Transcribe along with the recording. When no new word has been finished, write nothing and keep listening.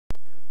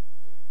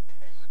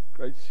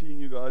Great seeing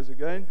you guys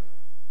again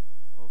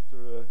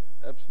after an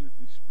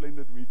absolutely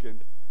splendid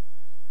weekend.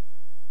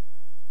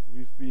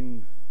 We've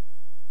been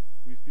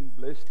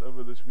blessed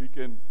over this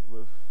weekend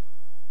with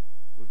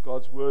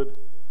God's word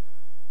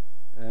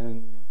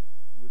and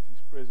with His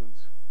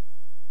presence.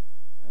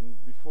 And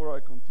before I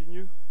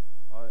continue,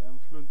 I am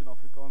fluent in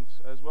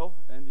Afrikaans as well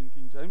and in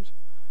King James.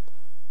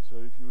 So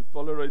if you would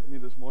tolerate me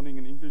this morning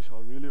in English,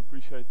 I'll really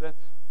appreciate that.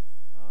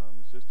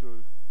 It's just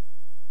to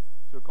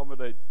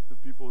accommodate the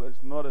people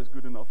that's not as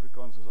good in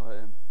Afrikaans as I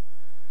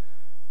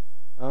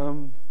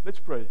am. Let's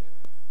pray.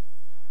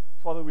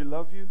 Father, we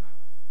love you.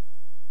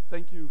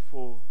 Thank you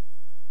for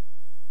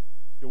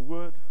your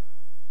word.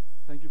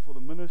 Thank you for the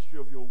ministry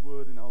of your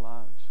word in our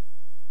lives.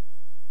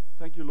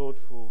 Thank you, Lord,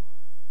 for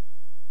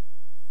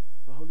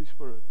the Holy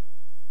Spirit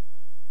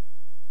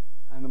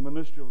and the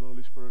ministry of the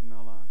Holy Spirit in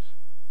our lives.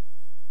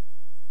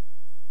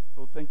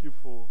 Lord, thank you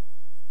for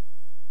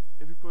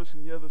every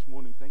person here this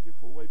morning. Thank you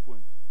for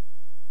Waypoint,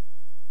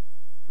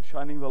 for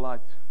shining the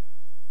light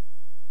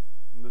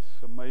in this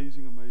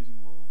amazing,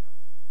 amazing world.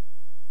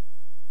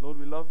 Lord,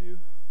 we love you.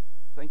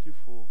 Thank you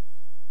for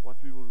what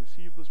we will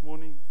receive this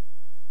morning.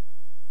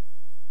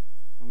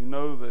 And we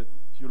know that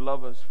you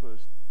love us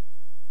first,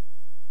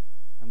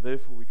 and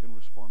therefore we can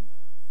respond.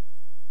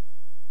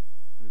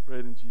 We pray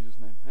it in Jesus'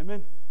 name.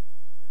 Amen.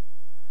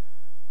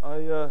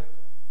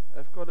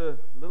 I've got a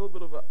little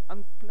bit of an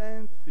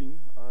unplanned thing.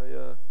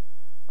 I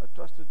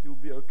trust that you'll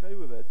be okay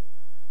with that.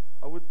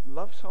 I would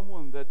love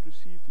someone that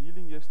received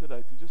healing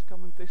yesterday to just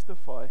come and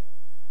testify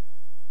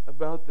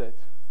about that.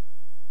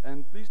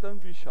 And please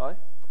don't be shy.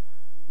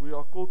 We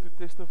are called to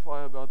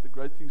testify about the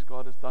great things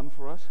God has done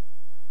for us.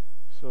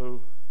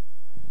 So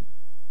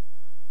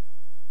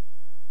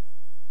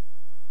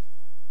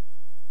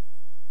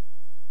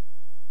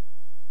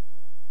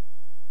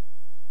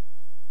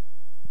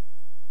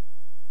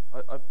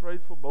I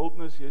prayed for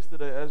boldness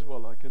yesterday as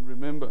well, I can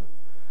remember.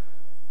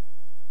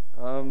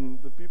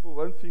 The people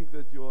won't think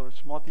that you are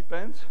smarty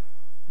pants.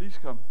 Please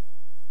come.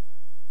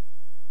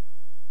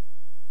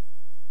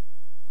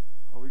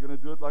 Are we going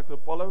to do it like the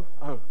Apollo?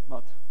 Oh,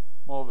 not.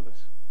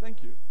 Marvelous.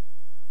 Thank you.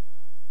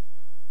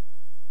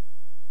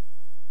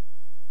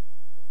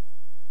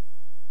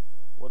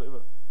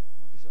 Whatever.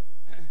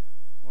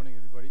 Morning,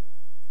 everybody.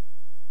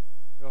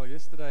 Well,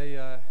 yesterday,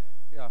 I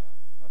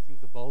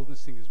think the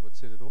boldness thing is what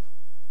set it off.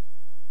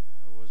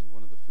 I wasn't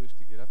one of the first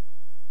to get up.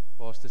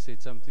 Pastor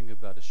said something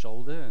about a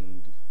shoulder,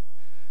 and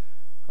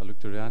I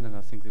looked around, and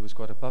I think there was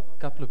quite a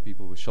couple of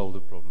people with shoulder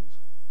problems.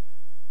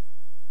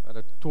 I had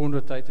a torn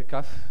rotator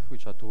cuff,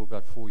 which I tore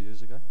about 4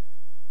 years ago,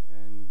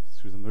 and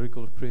through the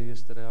miracle of prayer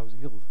yesterday, I was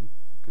healed.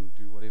 I can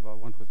do whatever I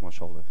want with my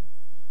shoulder.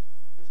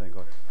 Thank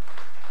God.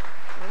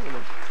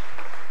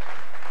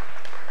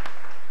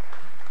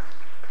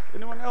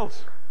 Anyone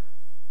else?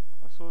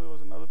 I saw there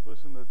was another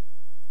person that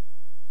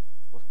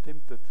was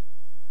tempted.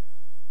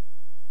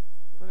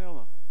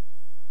 Daniela.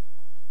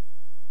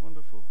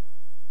 Wonderful.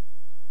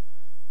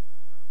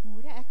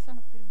 Môre, ek sal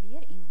nog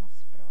probeer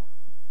Engels praat.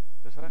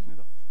 Dis reg nie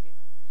dan.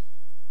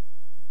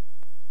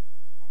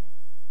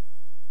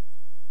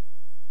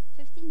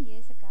 15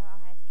 years ago I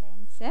had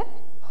cancer.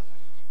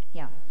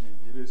 Ja. Nee,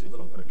 hier is die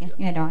belangrike.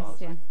 Ja, daar is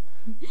ja.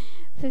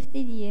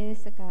 15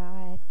 years ago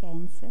I had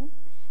cancer,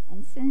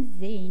 and since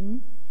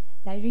then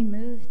they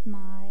removed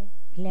my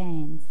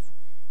glands,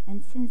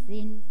 and since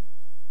then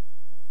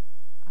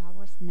I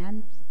was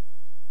numb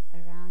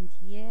around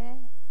here.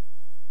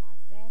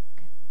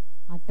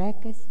 My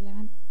back is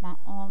numb, my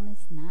arm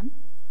is numb,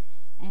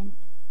 and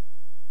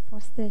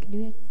Pastor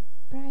Lood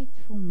prayed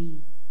for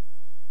me,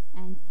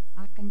 and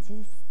I can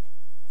just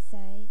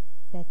say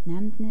that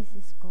numbness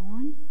is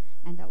gone,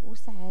 and I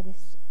also had a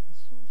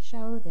sore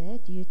shoulder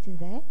due to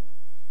that,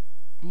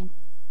 and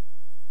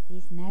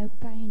there's no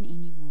pain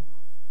anymore.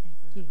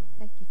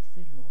 Thank you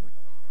to the Lord.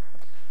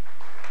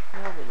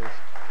 Marvelous.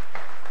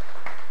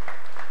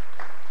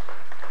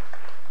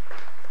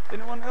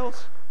 Anyone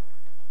else?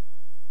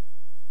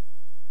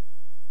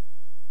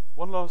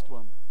 One last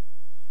one.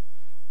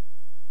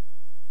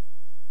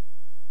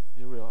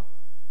 Here we are.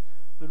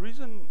 The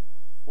reason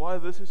why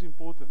this is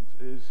important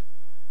is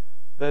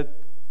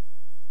that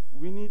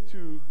we need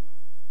to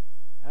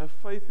have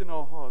faith in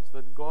our hearts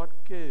that God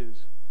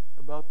cares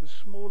about the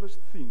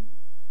smallest thing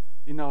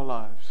in our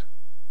lives.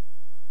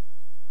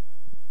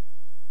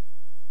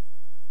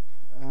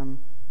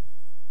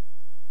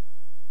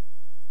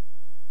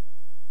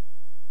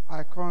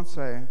 I can't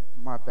say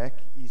my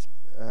back is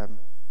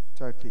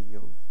totally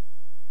healed,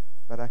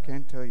 but I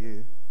can tell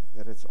you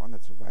that it's on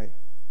its way.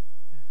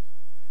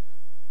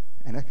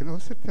 And I can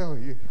also tell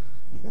you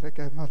that I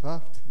gave my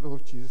life to the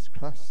Lord Jesus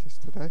Christ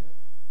yesterday.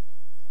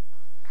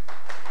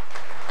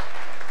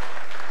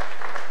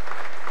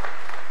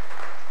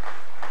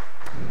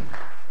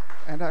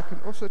 And I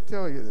can also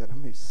tell you that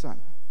I'm His son.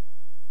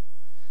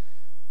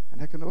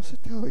 And I can also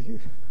tell you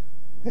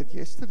that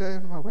yesterday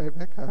on my way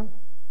back home,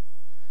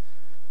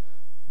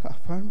 I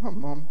phoned my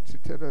mom to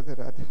tell her that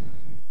I'd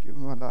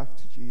given my life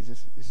to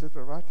Jesus. Is it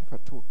all right if I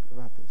talk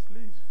about this?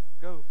 Please,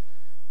 go.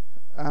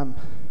 And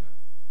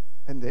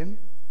then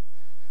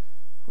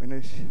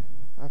when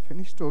I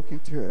finished talking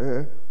to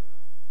her,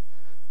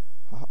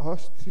 I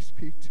asked to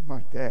speak to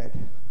my dad,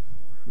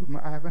 whom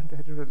I haven't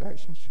had a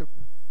relationship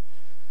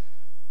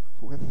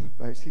with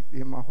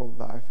basically my whole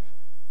life.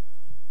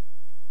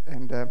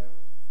 And I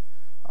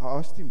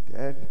asked him,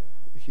 Dad,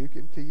 if you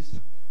can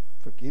please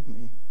forgive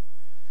me,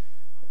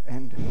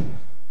 and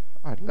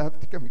I'd love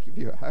to come and give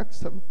you a hug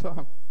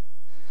sometime.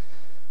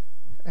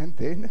 And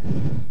then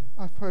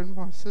I phoned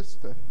my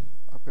sister.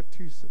 I've got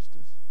 2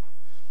 sisters.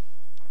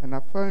 And I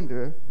phoned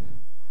her,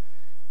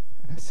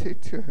 and I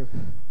said to her,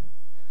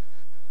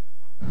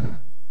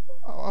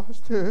 I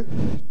asked her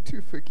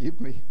to forgive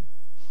me.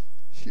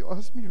 She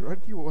asked me,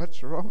 Rodney,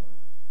 what's wrong?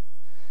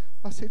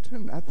 I said to her,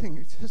 nothing,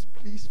 it's just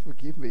please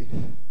forgive me.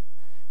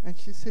 And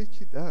she said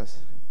she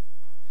does.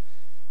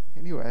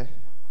 Anyway,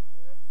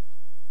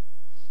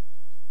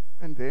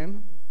 and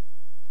then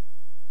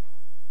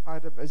I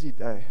had a busy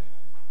day.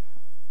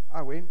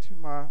 I went to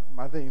my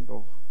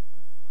mother-in-law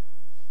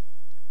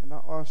and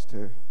I asked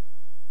her,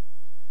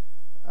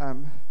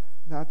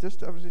 now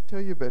just I was to tell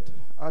you a bit,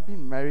 I've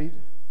been married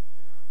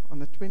on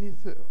the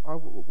 23rd, I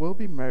will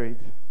be married,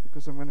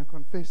 because I'm going to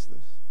confess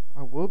this,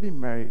 I will be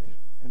married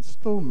and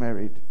still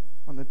married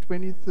on the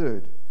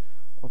 23rd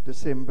of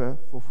December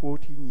for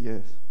 14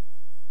 years.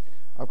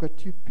 I've got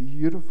 2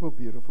 beautiful,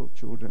 beautiful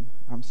children.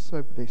 I'm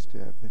so blessed to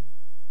have them.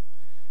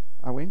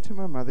 I went to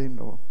my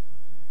mother-in-law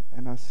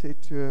and I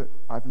said to her,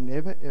 I've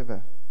never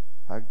ever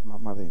hugged my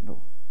mother-in-law.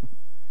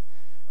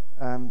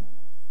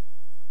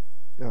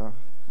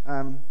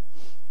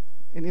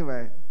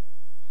 Anyway,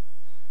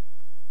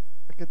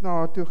 ek het na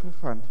haar toe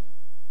gegaan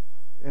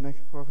en ek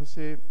het vir haar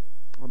gesê,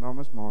 haar naam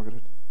is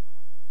Margaret.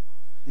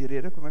 Die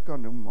rede kom ek haar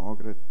noem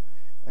Margaret,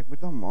 ek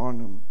moet haar ma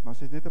noem, maar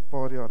sy is net 'n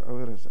paar jaar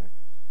ouer as ek.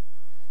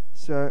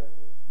 So,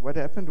 what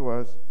happened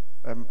was,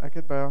 ek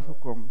het by haar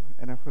gekom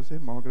en ek het gesê,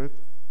 Margaret,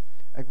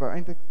 ek wou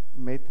eintlik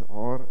met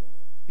haar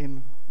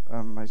en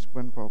my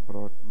skoonpa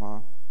praat,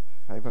 maar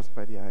hy was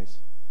by die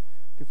huis.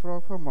 Die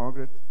vraag van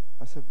Margaret,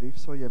 asseblief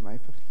sal jy my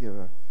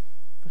vergewe.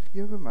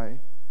 Vergewe my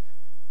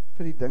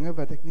vir die dinge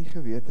wat ek nie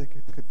geweet ek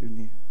het gedoen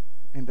nie.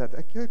 En dat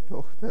ek jou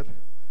dogter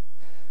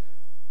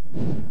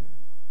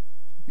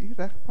nie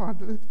reg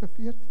behandel het vir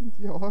 14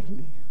 jaar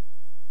nie.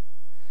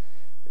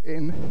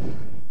 En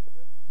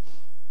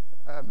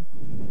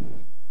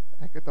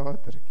ek het haar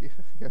 'n drukkie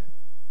gegee.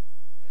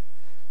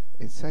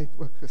 En sy het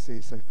ook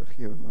gesê sy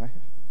vergewe my.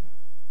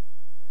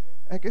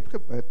 Ek het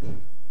gebid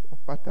op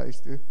pad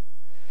huis toe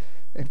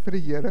en vir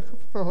die Here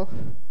gevra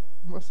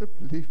om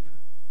asseblief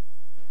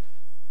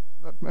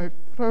dat my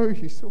vrou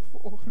hierso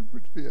vanoggend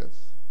moet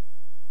wees.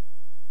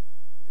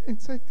 En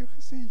sy het toe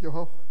gesê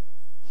ja.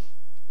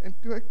 En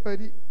toe ek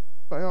by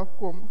haar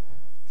kom,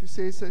 toe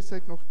sê sy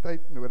het nog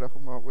tyd nodig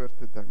om haar oor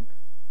te dink.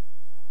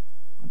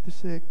 En toe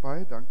sê ek,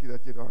 baie dankie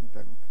dat jy daaraan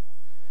dink.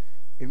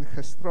 En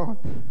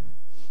gisterand,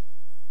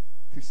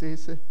 toe sê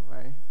sy vir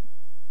my,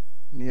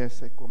 nee,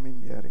 sy kom nie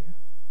meer nie.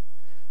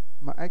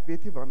 Maar ek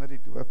weet nie wanneer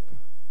die doop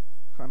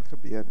gaan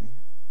gebeur nie.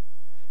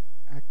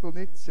 Ek wil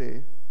net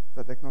sê,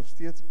 dat ek nog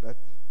steeds bid,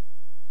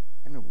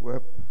 en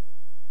hoop,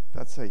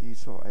 dat sy hier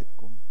sal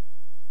uitkom.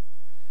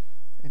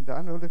 En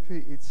dan wil ek vir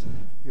iets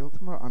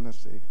heeltemal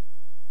anders sê.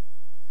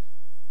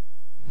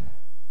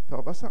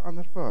 Daar was 'n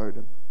ander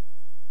verhouding.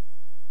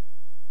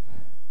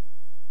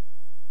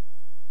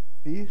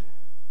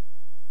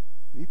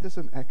 Nie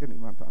tussen ek en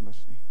iemand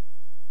anders nie.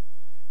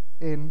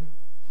 En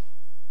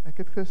ek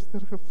het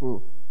gister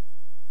gevoel,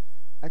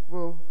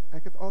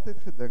 ek het altyd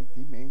gedink,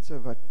 die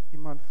mense wat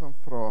iemand gaan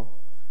vra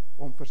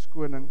om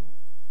verskoning,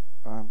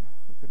 hoe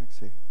kan ek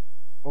sê,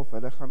 of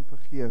hulle gaan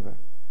vergewe,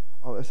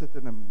 al is dit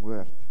in 'n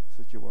moord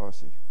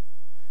situasie.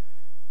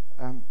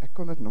 Ek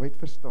kon dit nooit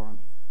verstaan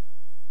nie.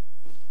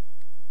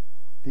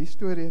 Die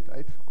storie het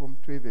uitgekom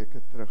 2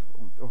 weke terug,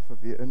 of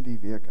weer in die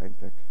week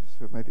eintlik,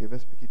 so my lewe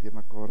is bietjie te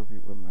mekaar op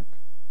die oomblik.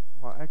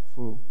 Maar ek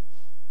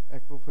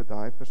wil vir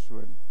daai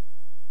persoon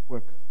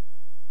ook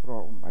vra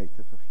om my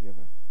te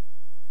vergewe.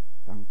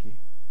 Dankie.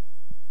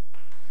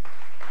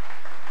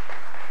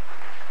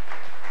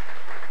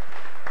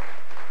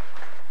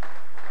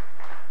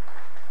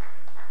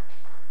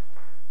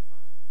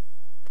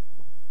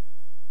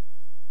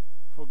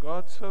 For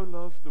God so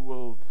loved the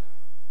world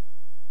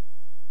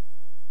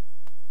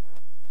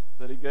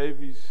that he gave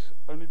his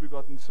only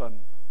begotten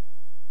Son,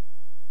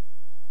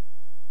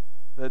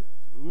 that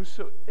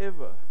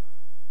whosoever,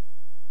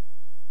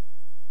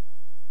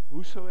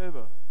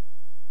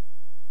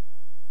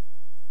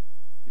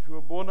 if you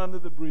were born under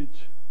the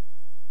bridge,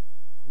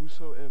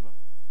 whosoever,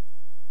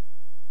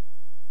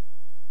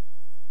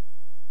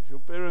 if your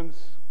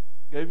parents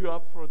gave you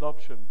up for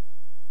adoption,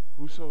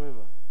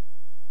 whosoever,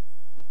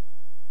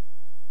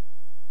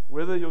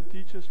 whether your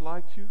teachers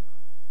liked you,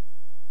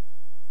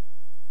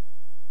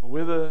 or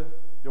whether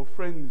your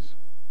friends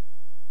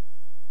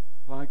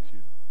liked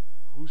you,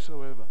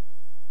 whosoever,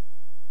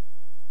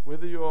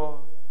 whether you are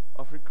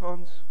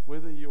Afrikaans,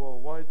 whether you are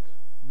white,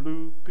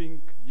 blue,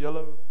 pink,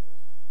 yellow,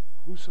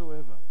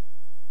 whosoever,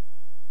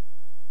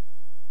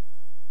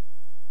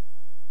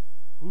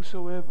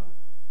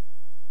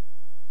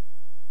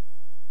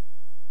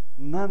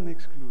 none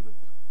excluded.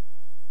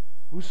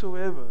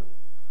 Whosoever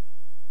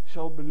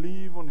shall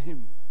believe on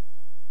him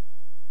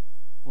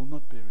will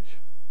not perish,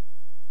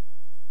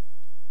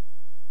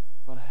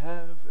 but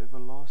have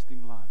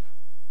everlasting life.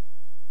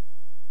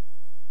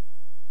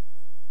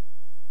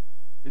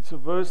 It's a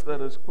verse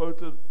that is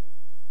quoted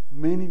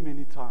many,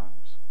 many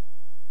times.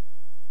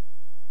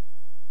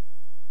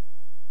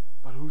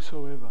 But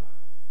whosoever.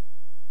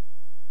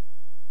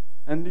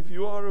 And if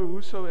you are a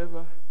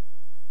whosoever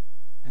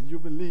and you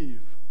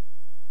believe,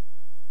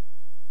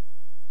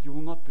 you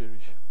will not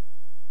perish.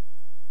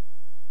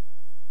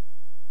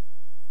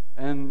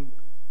 And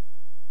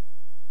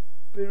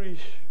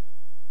perish,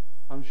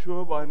 I'm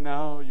sure by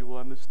now you will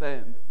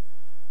understand,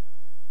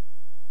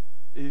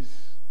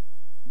 is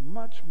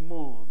much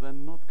more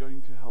than not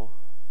going to hell.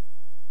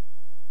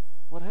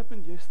 What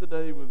happened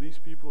yesterday with these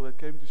people that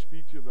came to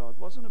speak to you about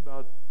wasn't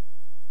about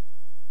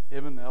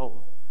heaven and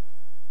hell.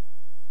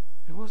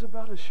 It was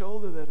about a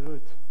shoulder that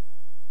hurt.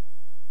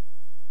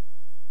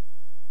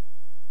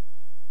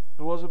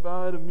 It was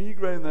about a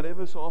migraine that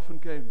ever so often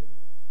came.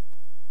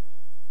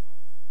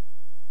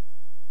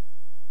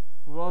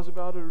 It was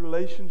about a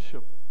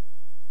relationship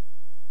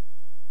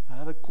that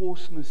had a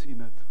coarseness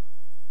in it.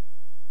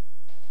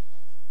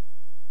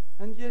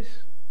 And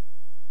yes,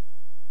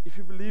 if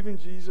you believe in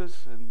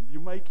Jesus and you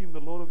make him the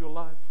Lord of your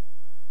life,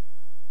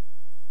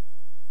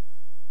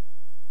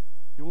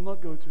 you will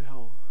not go to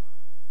hell.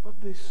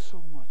 But there's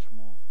so much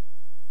more.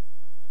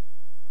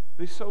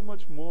 There's so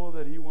much more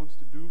that he wants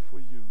to do for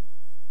you.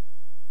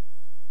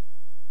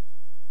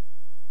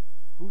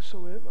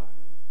 Whosoever.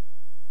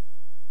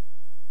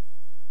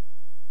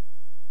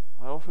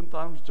 I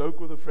oftentimes joke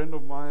with a friend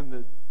of mine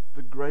that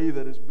the gray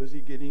that is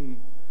busy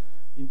getting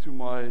into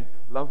my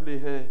lovely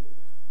hair,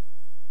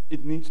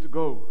 it needs to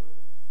go.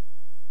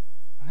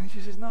 And then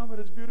she says, no, but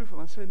it's beautiful.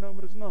 I say, no,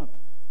 but it's not.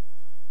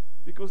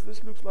 Because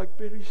this looks like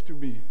perish to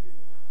me.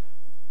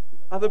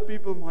 Other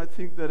people might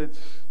think that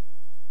it's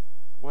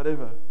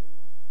whatever.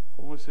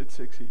 Almost said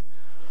sexy.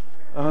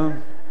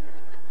 I'm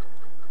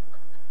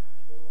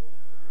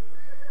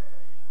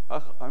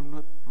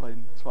not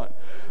fine. It's fine.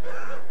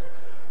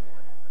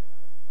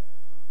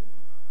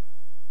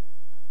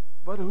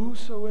 But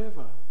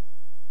whosoever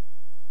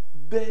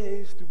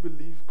dares to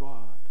believe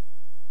God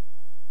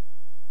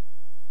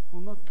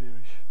will not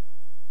perish.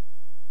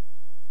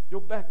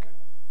 Your back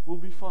will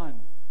be fine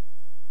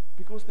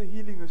because the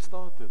healing has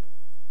started.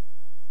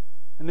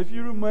 And if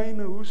you remain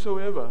a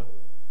whosoever,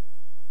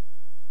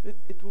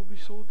 it will be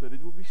sorted,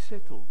 it will be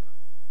settled.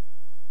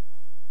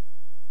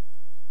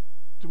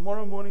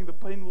 Tomorrow morning the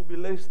pain will be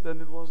less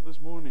than it was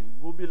this morning,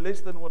 will be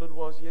less than what it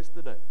was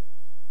yesterday.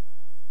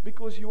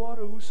 Because you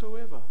are a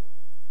whosoever.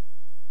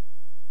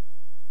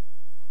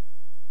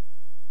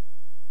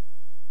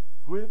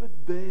 Whoever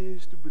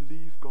dares to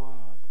believe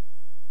God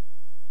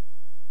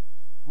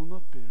will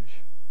not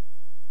perish.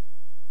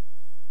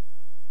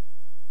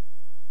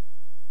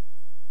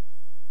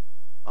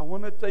 I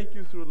want to take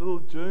you through a little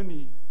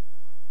journey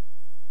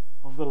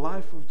of the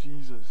life of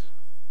Jesus.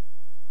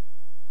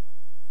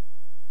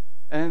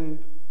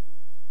 And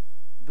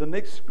the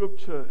next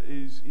scripture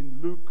is in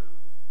Luke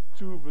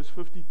 2 verse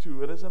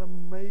 52. It is an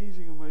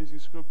amazing, amazing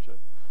scripture.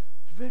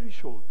 It's very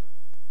short.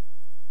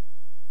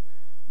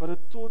 But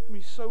it taught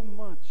me so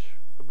much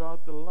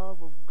about the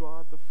love of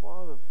God the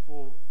Father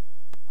for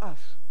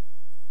us.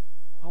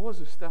 I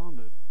was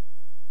astounded.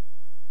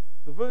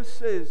 The verse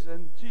says,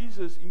 and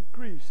Jesus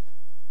increased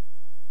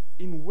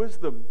in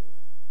wisdom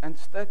and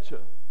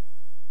stature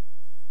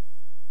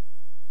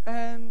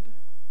and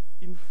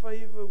in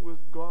favor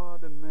with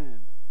God and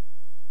man.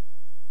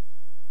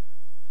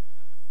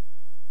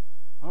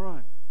 All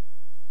right.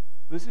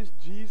 This is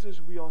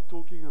Jesus we are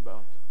talking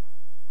about.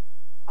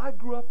 I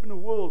grew up in a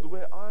world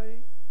where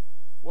I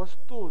was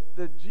taught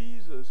that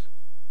Jesus,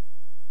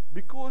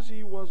 because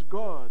he was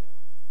God,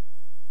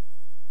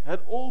 had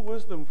all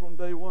wisdom from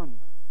day one,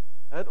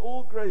 had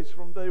all grace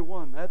from day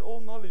one, had all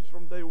knowledge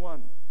from day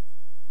one.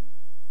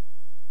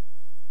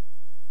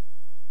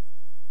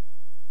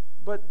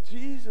 But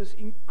Jesus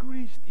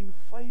increased in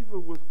favor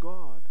with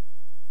God.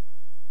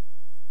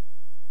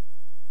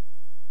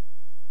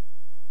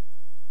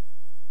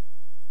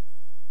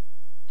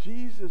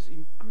 Jesus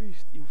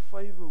increased in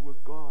favor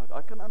with God.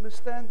 I can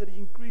understand that he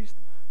increased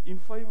in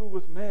favor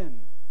with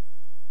man.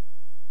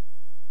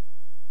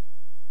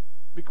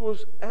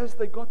 Because as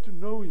they got to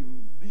know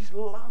him, his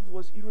love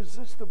was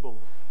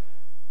irresistible.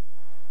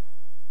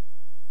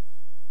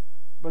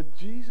 But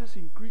Jesus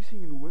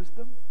increasing in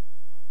wisdom,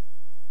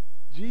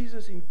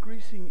 Jesus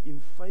increasing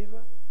in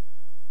favor,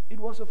 it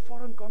was a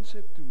foreign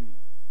concept to me.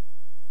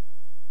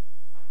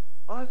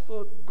 I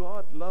thought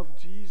God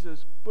loved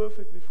Jesus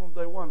perfectly from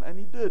day one, and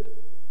he did.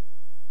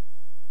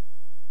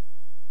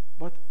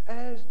 But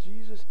as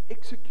Jesus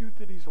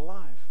executed his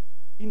life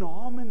in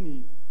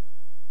harmony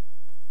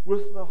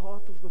with the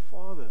heart of the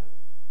Father,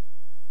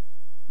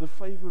 the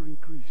favor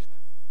increased.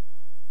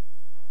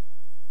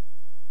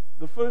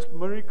 The first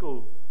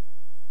miracle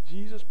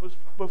Jesus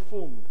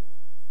performed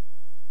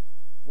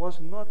was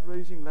not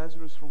raising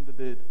Lazarus from the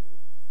dead.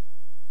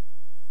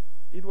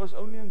 It was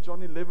only in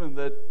John 11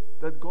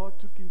 that God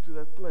took him to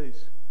that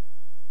place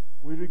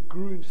where he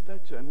grew in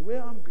stature. And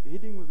where I'm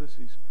heading with this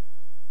is,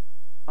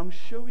 I'm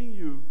showing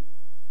you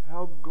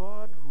how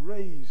God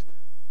raised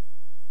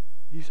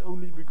His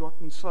only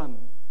begotten Son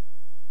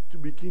to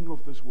be king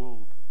of this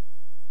world.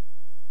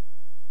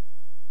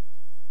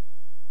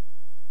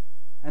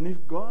 And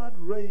if God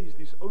raised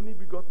His only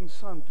begotten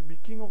Son to be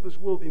king of this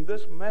world in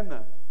this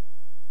manner,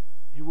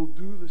 He will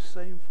do the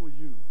same for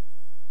you.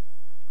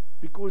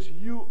 Because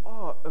you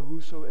are a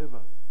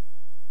whosoever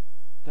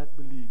that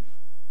believe.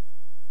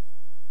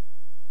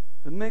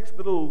 The next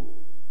little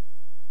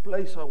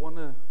place I want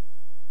to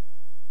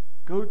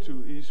go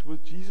to is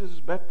with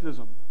Jesus'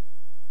 baptism.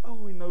 Oh,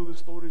 we know the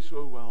story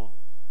so well.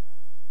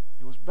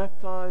 He was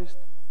baptized,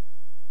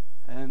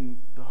 and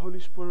the Holy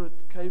Spirit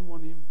came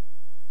on him,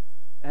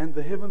 and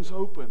the heavens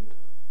opened.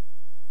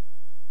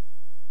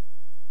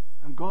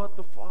 And God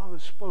the Father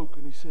spoke,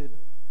 and He said,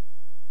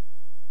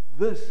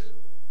 "This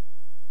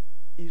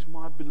is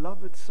my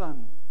beloved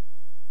Son,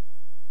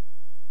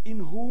 in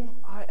whom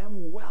I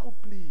am well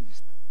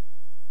pleased."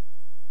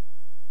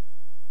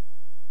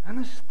 An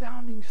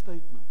astounding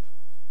statement.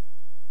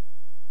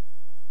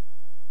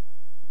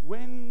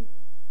 When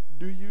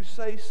do you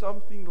say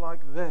something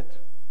like that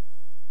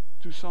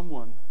to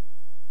someone?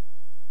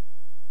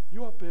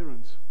 You are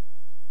parents.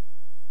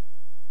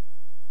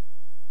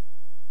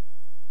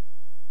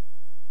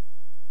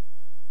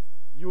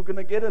 You're going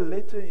to get a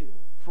letter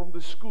from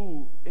the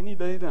school any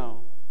day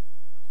now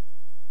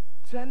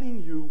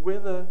telling you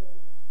whether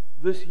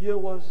this year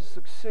was a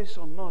success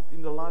or not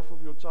in the life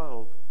of your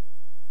child.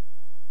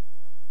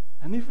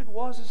 And if it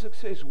was a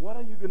success, what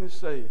are you going to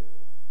say?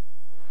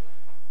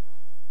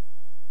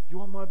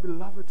 "You are my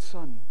beloved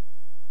Son,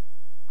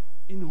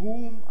 in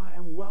whom I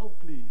am well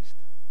pleased."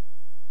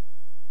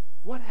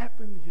 What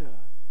happened here?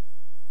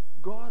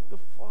 God the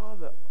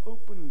Father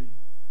openly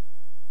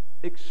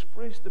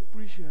expressed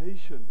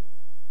appreciation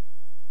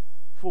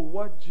for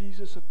what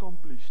Jesus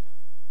accomplished.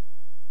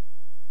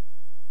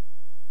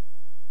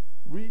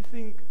 We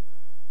think,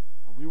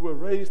 we were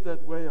raised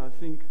that way, I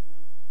think,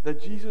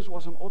 that Jesus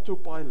was an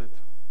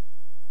autopilot.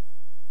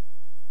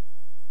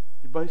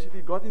 He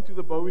basically got into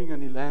the Boeing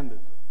and he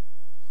landed.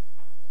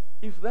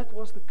 If that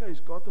was the case,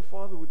 God the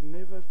Father would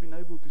never have been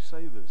able to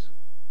say this.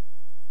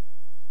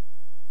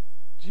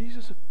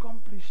 Jesus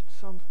accomplished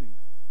something.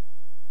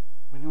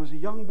 When he was a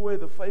young boy,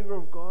 the favor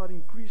of God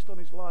increased on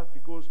his life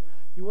because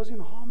he was in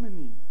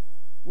harmony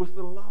with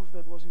the love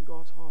that was in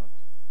God's heart.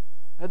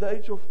 At the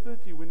age of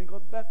 30, when he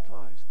got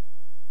baptized,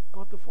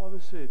 God the Father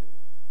said,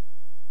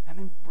 "An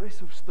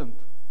impressive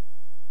stint.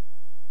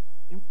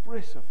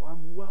 Impressive.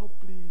 I'm well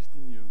pleased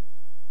in you."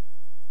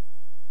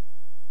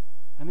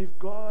 And if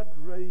God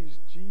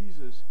raised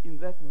Jesus in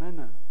that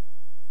manner,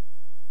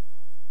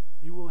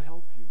 He will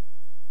help you.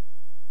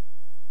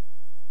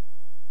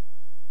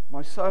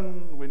 My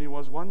son, when he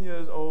was 1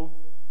 year old,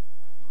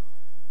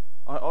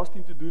 I asked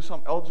him to do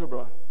some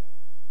algebra.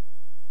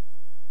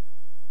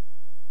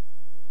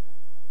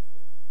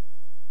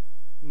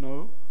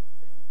 No.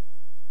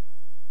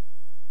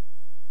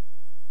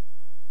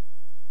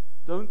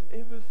 Don't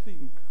ever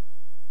think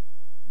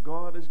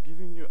God is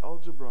giving you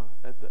algebra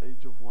at the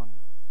age of 1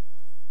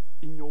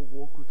 in your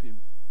walk with Him.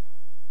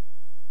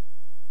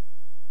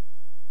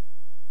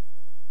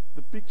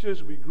 The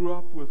pictures we grew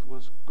up with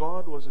was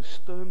God was a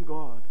stern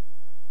God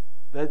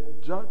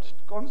that judged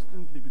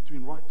constantly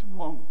between right and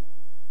wrong.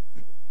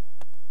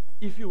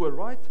 If you were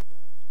right,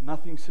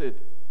 nothing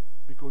said,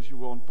 because you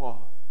were on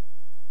par.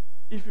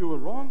 If you were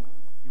wrong,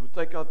 He would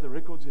take out the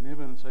records in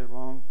heaven and say,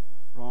 "Wrong,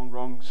 wrong,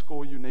 wrong,"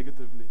 score you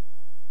negatively.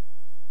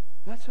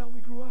 That's how we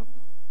grew up.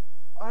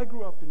 I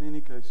grew up in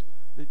any case.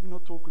 Let me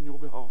not talk on your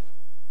behalf.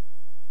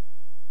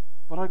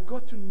 But I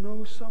got to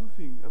know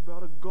something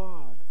about a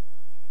God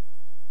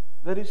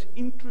that is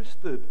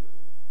interested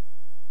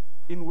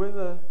in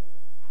whether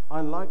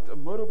I liked a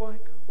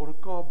motorbike or a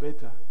car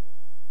better,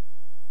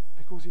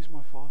 because He's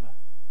my Father.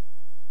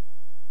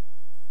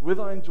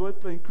 Whether I enjoyed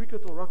playing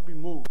cricket or rugby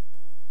more,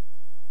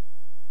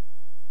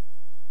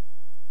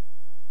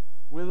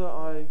 whether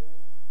I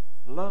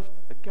loved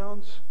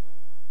accounts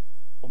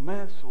or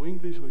maths or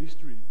English or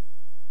history.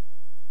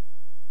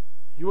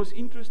 He was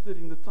interested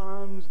in the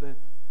times that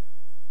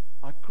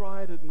I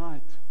cried at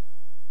night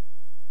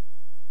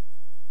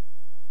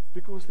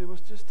because there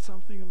was just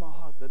something in my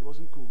heart that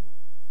wasn't cool.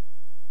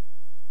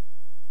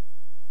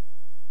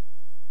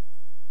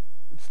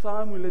 It's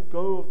time we let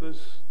go of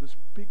this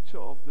picture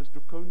of this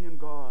draconian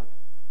God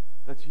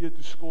that's here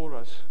to score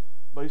us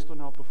based on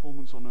our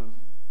performance on earth.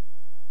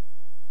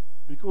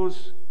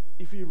 Because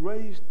if He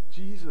raised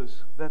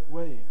Jesus that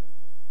way,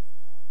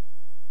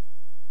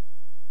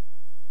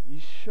 He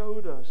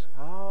showed us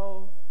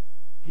how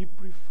He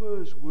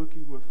prefers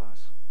working with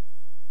us.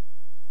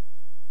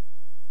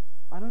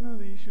 I don't know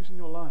the issues in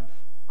your life.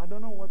 I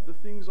don't know what the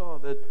things are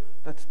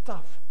that's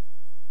tough.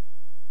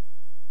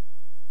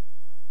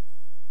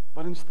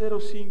 But instead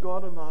of seeing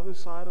God on the other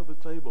side of the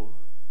table,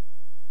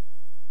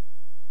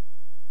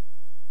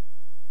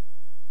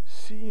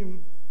 see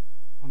Him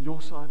on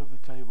your side of the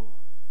table.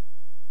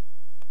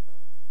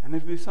 And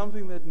if there's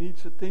something that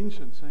needs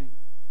attention, saying,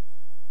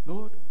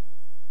 Lord,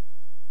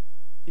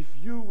 if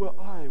you were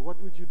I,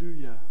 what would you do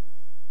here?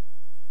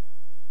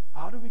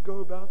 How do we go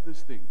about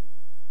this thing?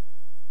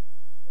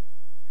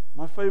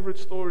 My favorite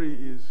story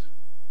is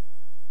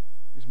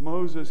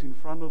Moses in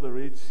front of the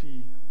Red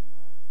Sea.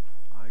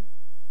 I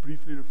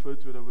briefly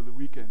referred to it over the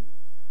weekend.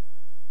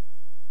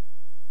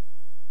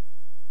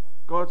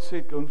 God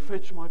said, go and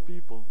fetch my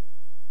people.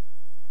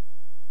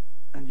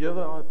 And here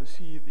they are at the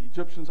sea, the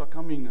Egyptians are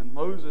coming, and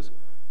Moses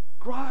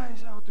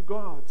cries out to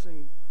God,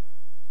 saying,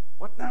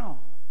 what now?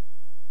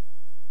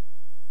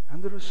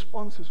 And the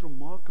response is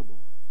remarkable.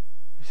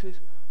 He says,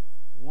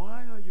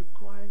 why are you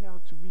crying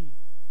out to me?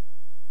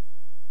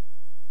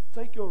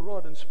 Take your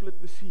rod and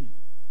split the sea.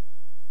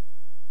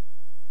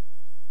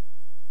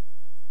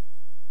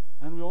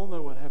 And we all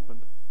know what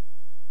happened.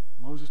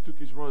 Moses took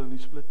his rod and he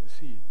split the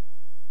sea.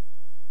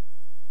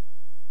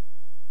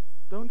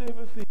 Don't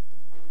ever think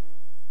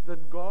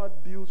that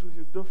God deals with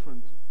you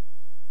different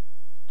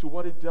to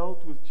what he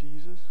dealt with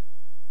Jesus,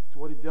 to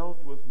what he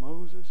dealt with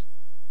Moses,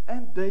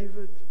 and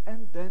David,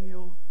 and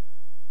Daniel.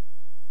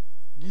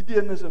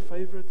 Gideon is a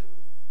favorite.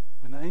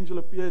 When the angel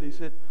appeared, he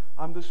said,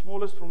 I'm the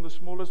smallest from the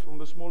smallest, from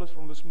the smallest,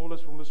 from the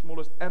smallest, from the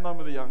smallest, and I'm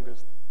the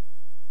youngest.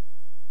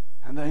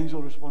 And the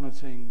angel responded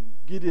saying,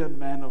 Gideon,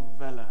 man of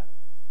valor.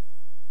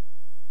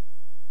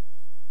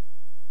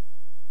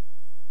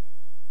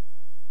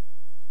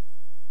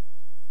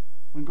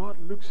 When God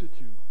looks at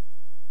you,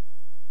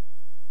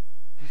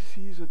 he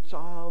sees a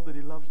child that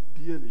he loves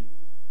dearly.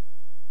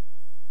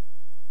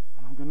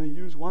 And I'm going to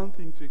use one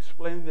thing to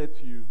explain that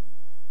to you.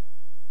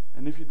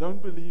 And if you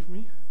don't believe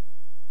me,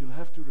 you'll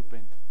have to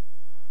repent,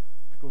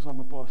 because I'm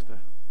a pastor.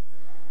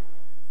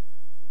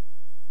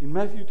 In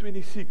Matthew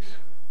 26,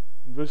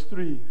 in verse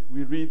 3,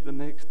 we read the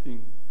next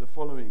thing, the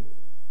following.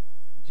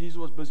 Jesus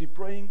was busy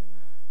praying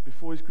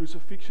before his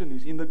crucifixion.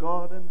 He's in the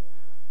garden,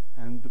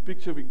 and the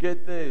picture we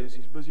get there is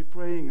he's busy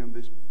praying, and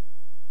there's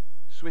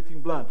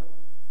sweating blood.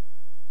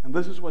 And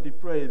this is what he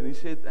prayed, and he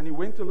said, and he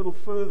went a little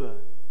further,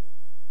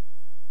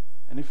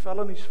 and he fell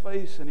on his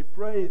face, and he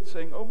prayed,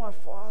 saying, oh my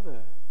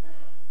Father,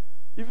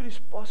 if it is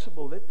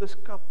possible, let this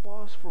cup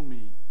pass from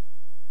me.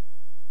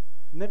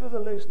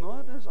 Nevertheless,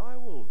 not as I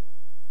will,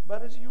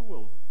 but as you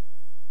will.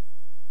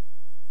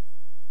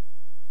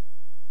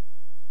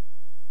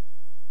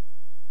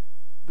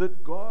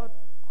 Did God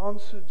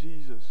answer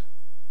Jesus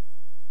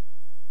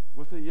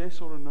with a yes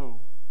or a no?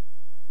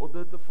 Or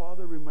did the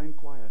Father remain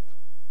quiet?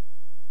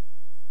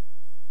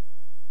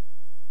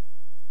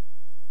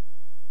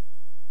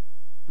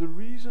 The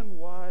reason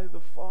why the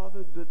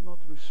Father did not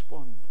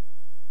respond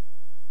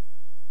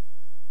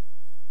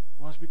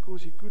was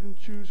because he couldn't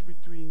choose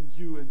between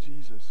you and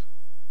Jesus.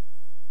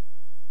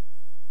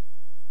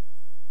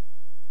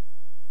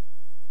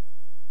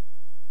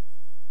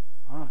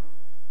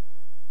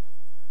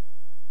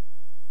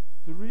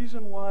 The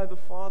reason why the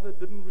Father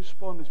didn't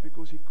respond is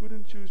because he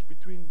couldn't choose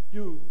between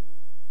you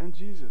and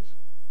Jesus.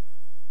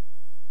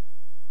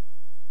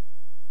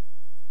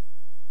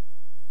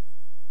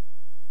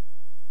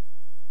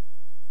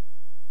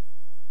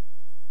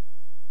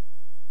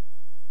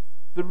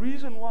 The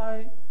reason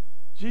why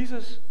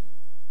Jesus,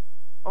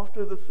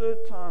 after the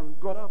third time,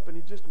 got up and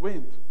he just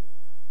went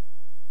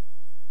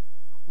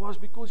was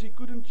because he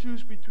couldn't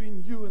choose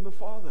between you and the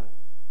Father.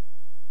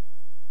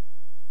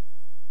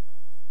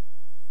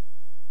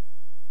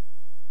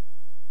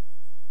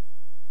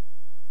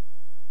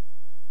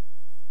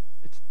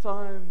 It's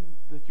time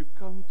that you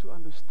come to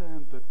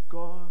understand that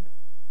God,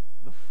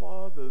 the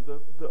Father,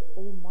 the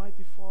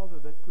Almighty Father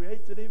that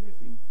created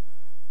everything,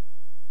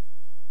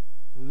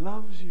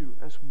 loves you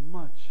as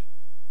much,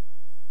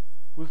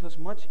 with as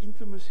much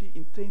intimacy,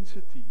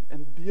 intensity,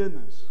 and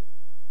dearness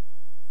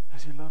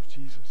as he loved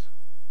Jesus.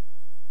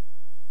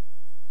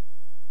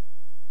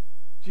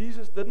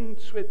 Jesus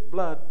didn't sweat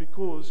blood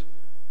because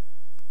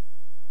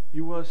he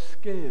was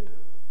scared.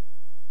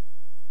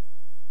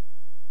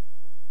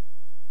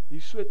 He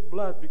sweat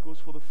blood because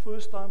for the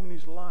first time in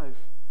his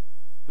life,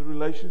 the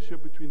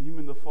relationship between him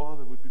and the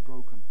Father would be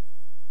broken.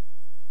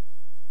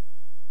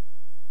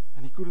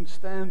 And he couldn't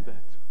stand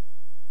that.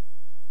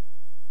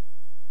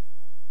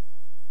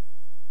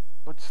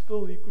 But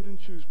still, he couldn't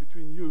choose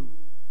between you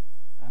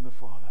and the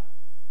Father.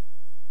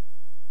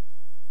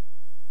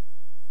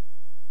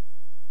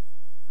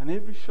 And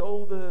every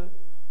shoulder,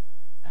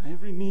 and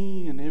every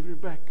knee, and every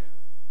back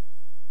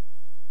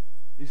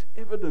is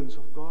evidence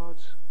of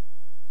God's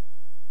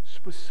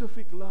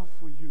specific love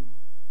for you.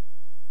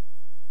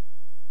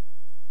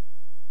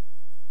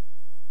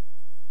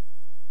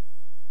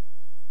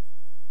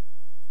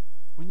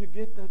 When you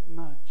get that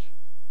nudge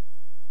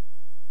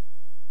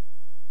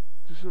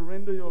to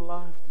surrender your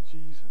life to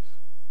Jesus,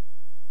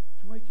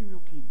 to make him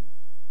your king,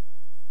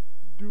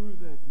 do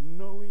that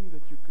knowing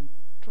that you can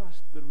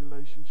trust the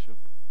relationship.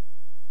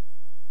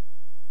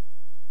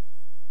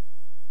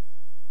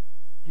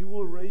 He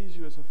will raise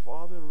you as a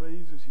father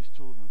raises his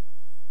children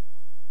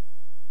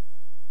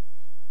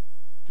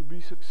to be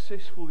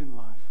successful in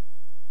life.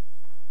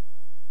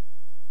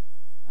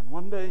 And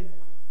one day,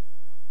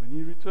 when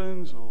he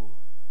returns, or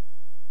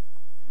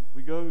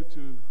we go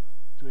to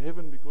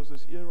heaven because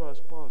this era has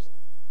passed,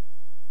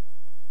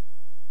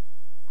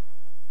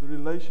 the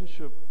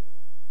relationship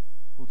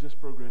will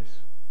just progress.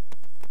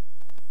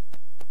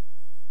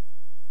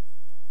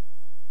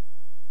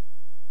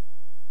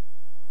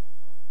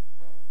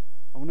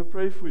 I want to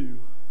pray for you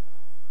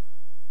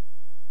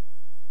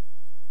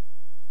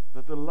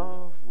that the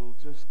love will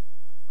just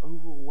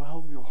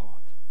overwhelm your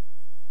heart.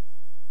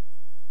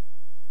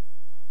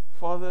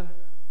 Father,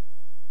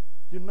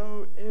 you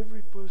know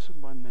every person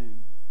by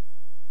name.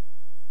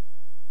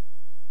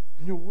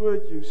 In your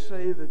word you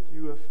say that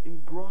you have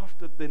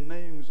engrafted their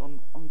names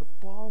on the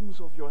palms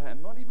of your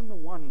hand, not even the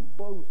one,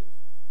 both.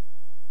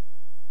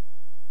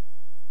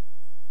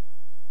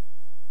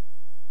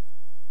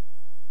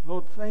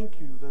 Lord, thank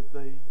you that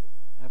they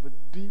have a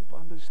deep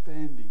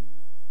understanding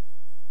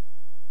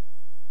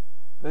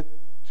that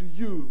to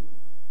you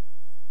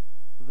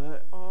they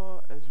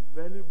are as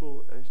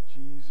valuable as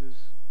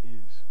Jesus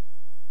is.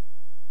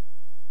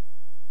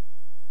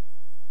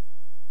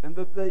 And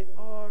that they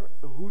are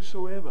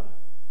whosoever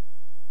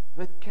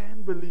that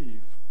can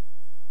believe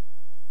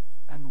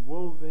and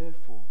will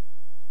therefore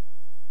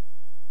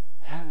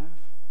have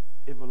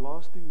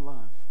everlasting life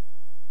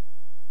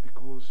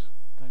because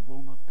they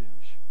will not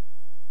perish.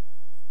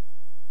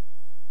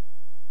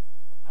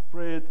 I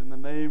pray it in the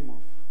name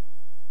of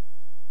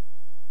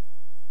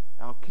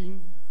our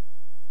King,